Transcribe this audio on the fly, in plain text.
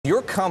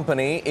Your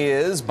company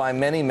is, by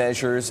many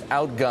measures,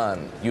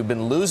 outgunned. You've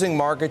been losing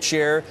market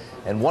share,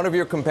 and one of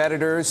your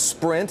competitors,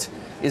 Sprint,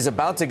 is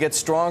about to get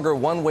stronger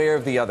one way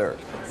or the other.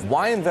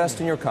 Why invest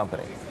in your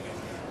company?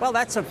 Well,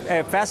 that's a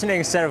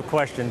fascinating set of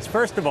questions.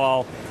 First of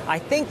all, I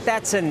think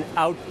that's an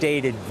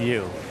outdated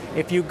view.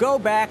 If you go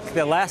back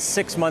the last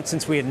 6 months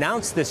since we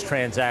announced this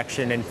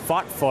transaction and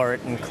fought for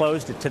it and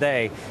closed it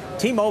today,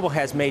 T-Mobile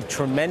has made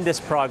tremendous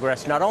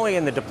progress, not only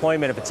in the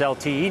deployment of its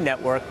LTE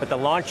network, but the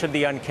launch of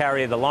the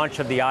Un-carrier, the launch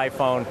of the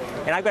iPhone.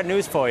 And I've got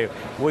news for you.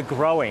 We're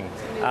growing.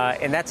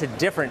 And that's a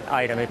different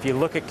item. If you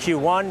look at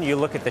Q1, you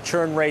look at the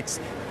churn rates,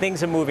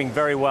 things are moving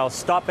very well.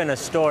 Stop in a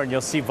store and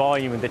you'll see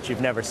volume that you've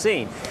never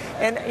seen.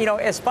 And,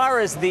 as far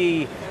as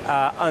the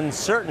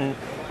uncertain,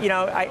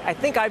 I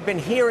think I've been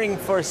hearing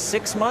for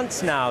 6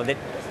 months now that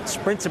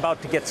Sprint's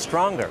about to get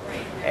stronger.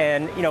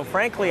 And,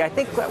 frankly, I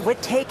think we're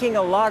taking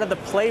a lot of the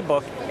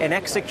playbook and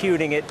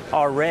executing it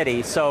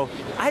already. So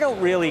I don't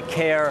really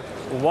care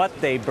what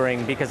they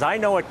bring because I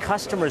know what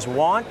customers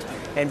want.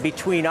 And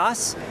between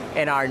us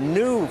and our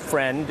new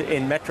friend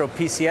in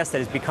MetroPCS that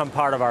has become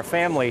part of our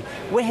family,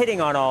 we're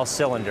hitting on all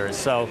cylinders.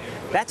 So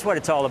that's what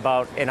it's all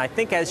about. And I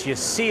think as you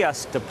see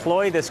us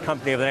deploy this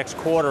company over the next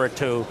quarter or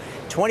two,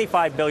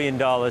 $25 billion,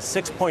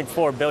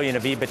 $6.4 billion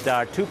of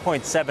EBITDA,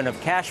 $2.7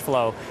 of cash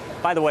flow.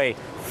 By the way,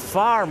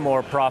 far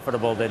more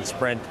profitable than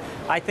Sprint.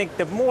 I think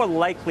the more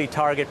likely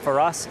target for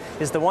us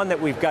is the one that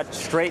we've got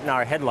straight in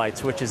our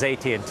headlights, which is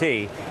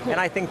AT&T. And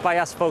I think by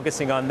us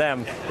focusing on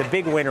them, the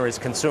big winner is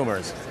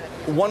consumers.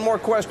 One more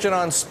question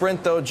on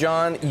Sprint, though,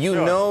 John. You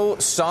know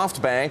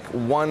SoftBank,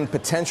 one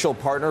potential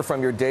partner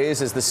from your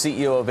days as the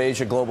CEO of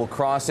Asia Global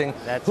Crossing.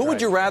 Who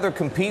would you rather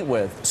compete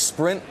with,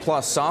 Sprint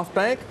plus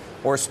SoftBank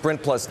or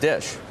Sprint plus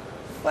Dish?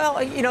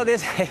 Well, you know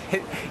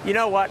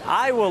what?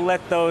 I will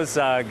let those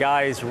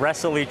guys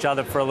wrestle each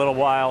other for a little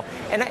while.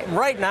 And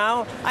right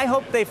now, I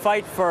hope they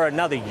fight for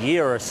another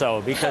year or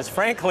so, because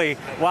frankly,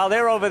 while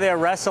they're over there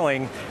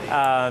wrestling,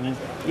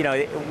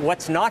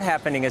 what's not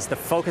happening is the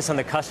focus on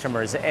the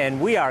customers.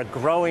 And we are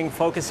growing,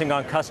 focusing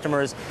on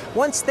customers.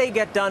 Once they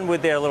get done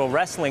with their little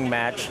wrestling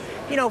match,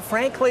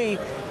 frankly,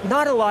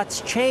 not a lot's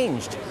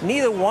changed.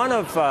 Neither one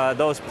of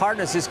those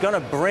partners is going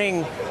to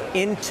bring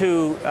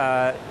into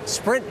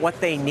Sprint what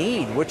they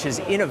need, which is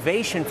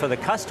innovation for the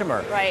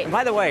customer. Right. And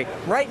by the way,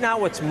 right now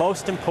what's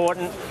most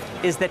important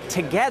is that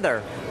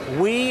together,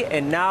 we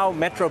and now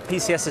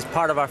MetroPCS is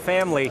part of our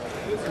family.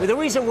 The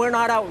reason we're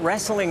not out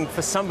wrestling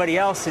for somebody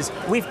else is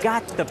we've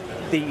got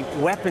the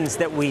weapons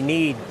that we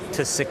need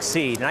to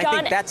succeed. And John, I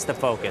think that's the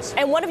focus.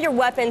 And one of your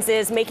weapons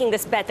is making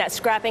this bet that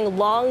scrapping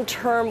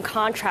long-term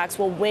contracts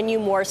will win you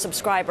more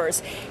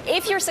subscribers.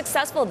 If you're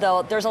successful,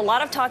 though, there's a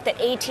lot of talk that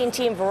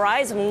AT&T and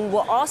Verizon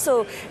will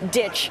also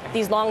ditch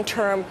these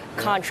long-term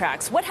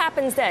contracts. What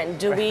happens then?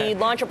 Do we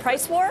launch a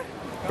price war?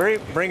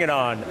 Bring it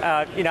on.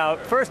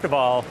 First of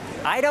all,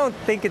 I don't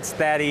think it's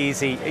that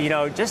easy,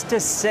 just to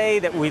say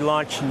that we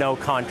launched no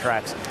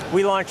contracts.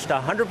 We launched a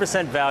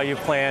 100% value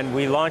plan.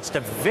 We launched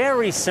a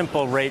very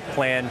simple rate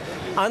plan,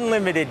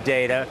 unlimited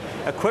data,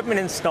 equipment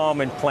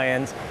installment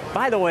plans.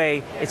 By the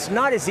way, it's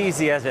not as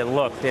easy as it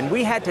looked, and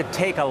we had to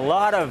take a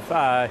lot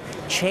of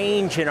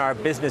change in our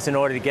business in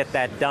order to get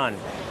that done.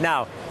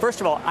 Now, first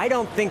of all, I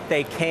don't think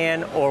they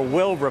can or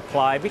will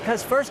reply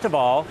because, first of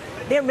all,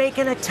 they're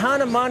making a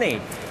ton of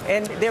money,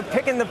 and they're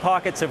picking the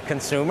pockets of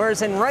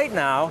consumers, and right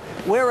now,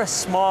 we're a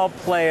small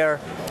player.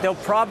 They'll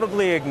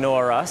probably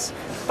ignore us.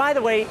 By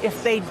the way,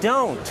 if they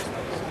don't,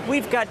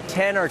 we've got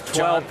 10 or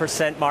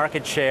 12%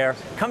 market share.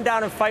 Come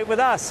down and fight with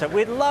us.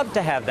 We'd love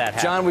to have that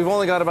happen. John, we've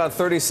only got about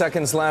 30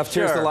 seconds left.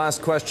 Sure. Here's the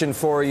last question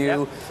for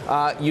you.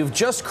 Yep. You've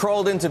just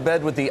crawled into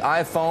bed with the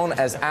iPhone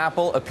as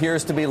Apple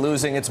appears to be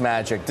losing its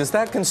magic. Does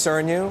that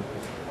concern you?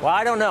 Well,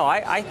 I don't know.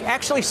 I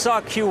actually saw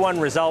Q1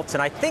 results,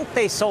 and I think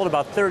they sold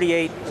about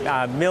 38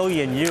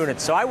 million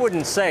units, so I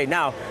wouldn't say.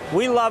 Now,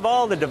 we love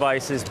all the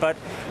devices, but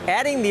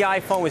adding the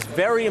iPhone was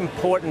very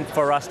important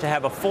for us to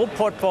have a full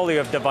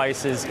portfolio of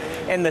devices,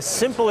 and the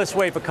simplest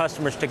way for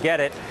customers to get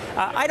it.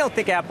 I don't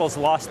think Apple's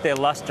lost their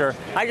luster.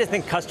 I just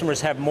think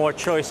customers have more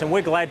choice, and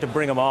we're glad to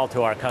bring them all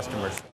to our customers.